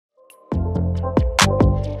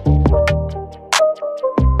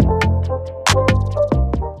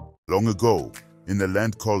Long ago, in a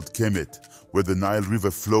land called Kemet, where the Nile River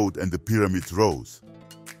flowed and the pyramids rose,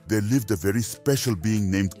 there lived a very special being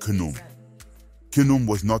named Khnum. Khnum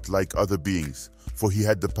was not like other beings, for he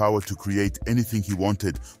had the power to create anything he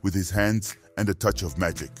wanted with his hands and a touch of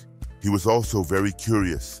magic. He was also very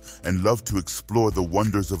curious and loved to explore the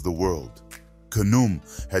wonders of the world. Khnum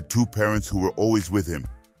had two parents who were always with him.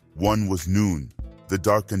 One was Noun, the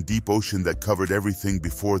dark and deep ocean that covered everything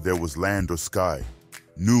before there was land or sky.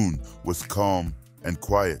 Noun was calm and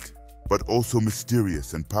quiet, but also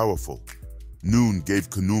mysterious and powerful. Noun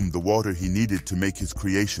gave Khnum the water he needed to make his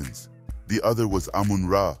creations. The other was Amun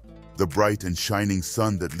Ra, the bright and shining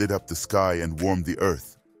sun that lit up the sky and warmed the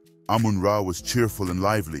earth. Amun Ra was cheerful and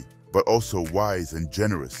lively, but also wise and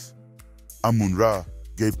generous. Amun Ra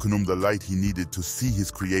gave Khnum the light he needed to see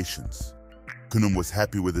his creations. Khnum was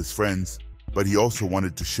happy with his friends, but he also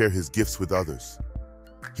wanted to share his gifts with others.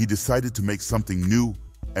 He decided to make something new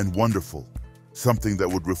and wonderful, something that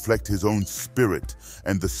would reflect his own spirit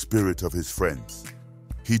and the spirit of his friends.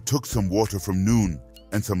 He took some water from Noun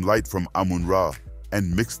and some light from Amun Ra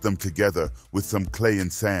and mixed them together with some clay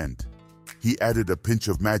and sand. He added a pinch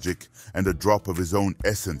of magic and a drop of his own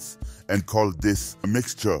essence and called this a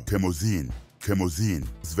mixture Kemetic. Kemetic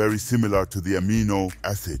is very similar to the amino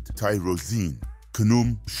acid tyrosine.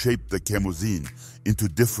 Khnum shaped the Kemetic into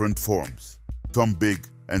different forms, some big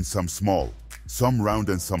and some small, some round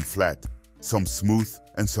and some flat, some smooth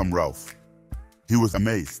and some rough. He was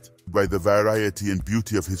amazed by the variety and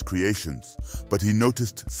beauty of his creations, but he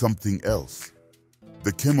noticed something else.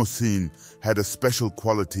 The Kemetic had a special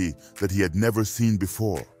quality that he had never seen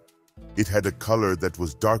before. It had a color that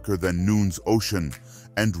was darker than Noun's ocean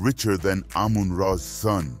and richer than Amun Ra's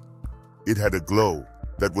sun. It had a glow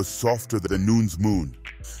that was softer than Noun's moon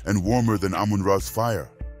and warmer than Amun Ra's fire.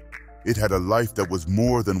 It had a life that was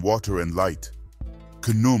more than water and light.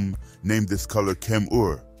 Khnum named this color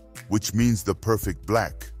Kemetic, which means the perfect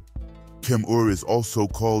black. Kemetic is also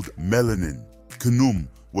called Melanin. Khnum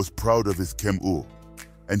was proud of his Kemetic,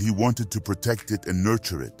 and he wanted to protect it and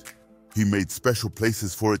nurture it. He made special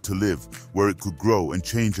places for it to live, where it could grow and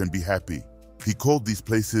change and be happy. He called these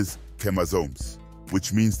places chemasomes,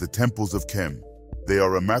 which means the temples of Kem. They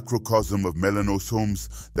are a macrocosm of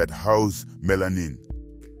melanosomes that house melanin.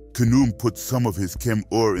 Khnum put some of his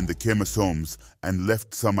Kemetic in the chemasomes and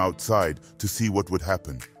left some outside to see what would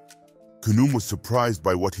happen. Khnum was surprised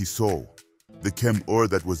by what he saw. The Kemetic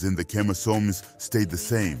that was in the chemasomes stayed the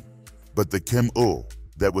same, but the Kemetic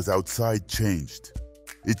that was outside changed.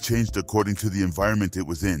 It changed according to the environment it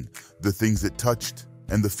was in, the things it touched,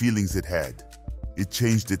 and the feelings it had. It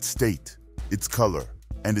changed its state, its color,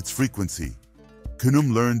 and its frequency.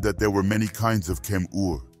 Khnum learned that there were many kinds of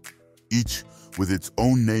Kemetic, each with its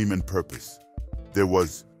own name and purpose. There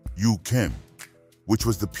was Kem, which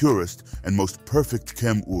was the purest and most perfect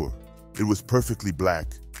Kemetic. It was perfectly black,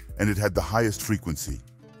 and it had the highest frequency.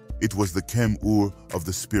 It was the Kemetic of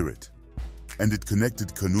the spirit, and it connected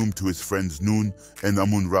Khnum to his friends Noun and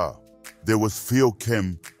Amun Ra. There was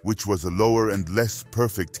Kem, which was a lower and less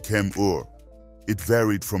perfect Kemetic. It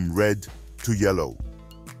varied from red to yellow,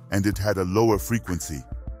 and it had a lower frequency.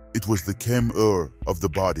 It was the Kemetic of the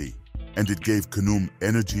body, and it gave Khnum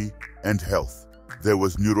energy and health. There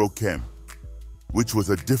was Kem, which was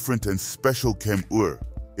a different and special Kemetic.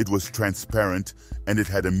 It was transparent, and it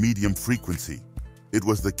had a medium frequency. It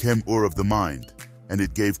was the Kemetic of the mind, and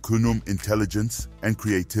it gave Khnum intelligence and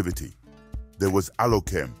creativity. There was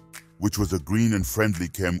Kem, which was a green and friendly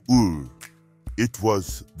Kemetic. It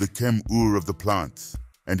was the Kemetic of the plants,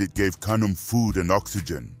 and it gave Khnum food and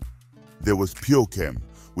oxygen. There was Kem,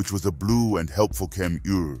 which was a blue and helpful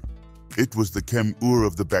Kemetic. It was the Kemetic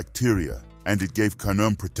of the bacteria, and it gave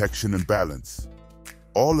Khnum protection and balance.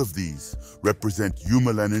 All of these represent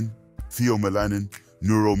eumelanin, pheomelanin,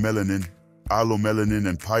 neuromelanin, allomelanin,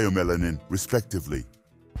 and pyomelanin, respectively.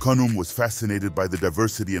 Khnum was fascinated by the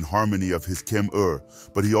diversity and harmony of his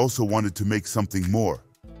Kemetic, but he also wanted to make something more.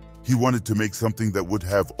 He wanted to make something that would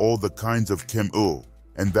have all the kinds of Kemetic,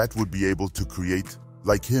 and that would be able to create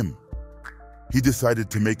like him. He decided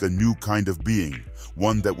to make a new kind of being,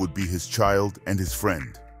 one that would be his child and his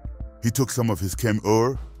friend. He took some of his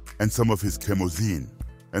Kemetic and some of his Kemetic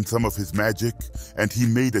and some of his magic, and he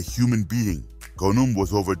made a human being. Khnum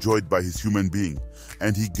was overjoyed by his human being,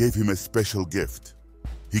 and he gave him a special gift.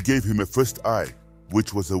 He gave him a first eye,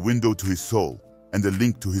 which was a window to his soul and a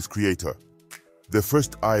link to his creator. The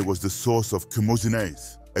first eye was the source of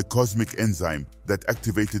chemosinase, a cosmic enzyme that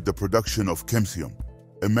activated the production of chemsium,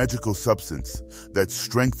 a magical substance that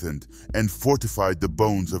strengthened and fortified the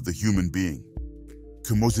bones of the human being.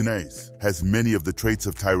 Chemosinase has many of the traits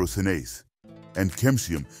of tyrosinase. and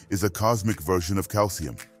calcium is a cosmic version of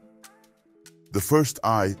calcium. The first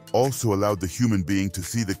eye also allowed the human being to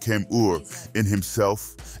see the Kem-Ur in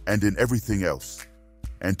himself and in everything else,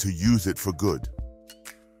 and to use it for good.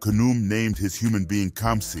 Khnum named his human being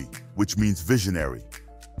Kamsi, which means visionary.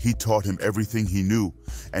 He taught him everything he knew,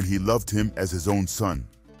 and he loved him as his own son.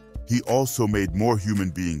 He also made more human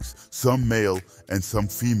beings, some male and some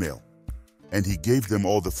female. And he gave them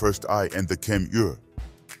all the first eye and the Kem-Ur.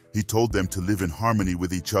 He told them to live in harmony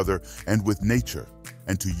with each other and with nature,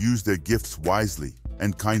 and to use their gifts wisely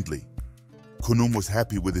and kindly. Khnum was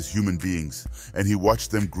happy with his human beings, and he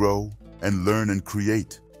watched them grow and learn and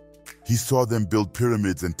create. He saw them build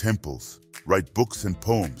pyramids and temples, write books and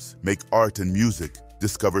poems, make art and music,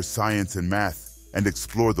 discover science and math, and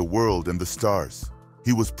explore the world and the stars.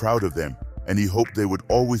 He was proud of them, and he hoped they would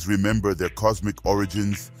always remember their cosmic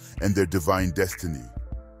origins and their divine destiny.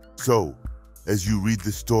 So, as you read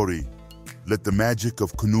this story, let the magic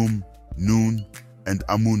of Khnum, Noun, and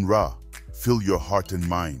Amun Ra fill your heart and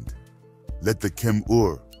mind. Let the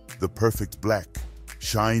Kem-Ur, the perfect black,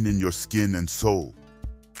 shine in your skin and soul.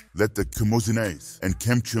 Let the Chemosines and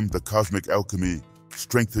Chemchum, the cosmic alchemy,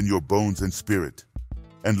 strengthen your bones and spirit.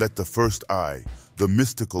 And let the first eye, the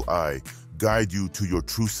mystical eye, guide you to your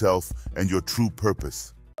true self and your true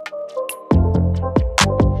purpose.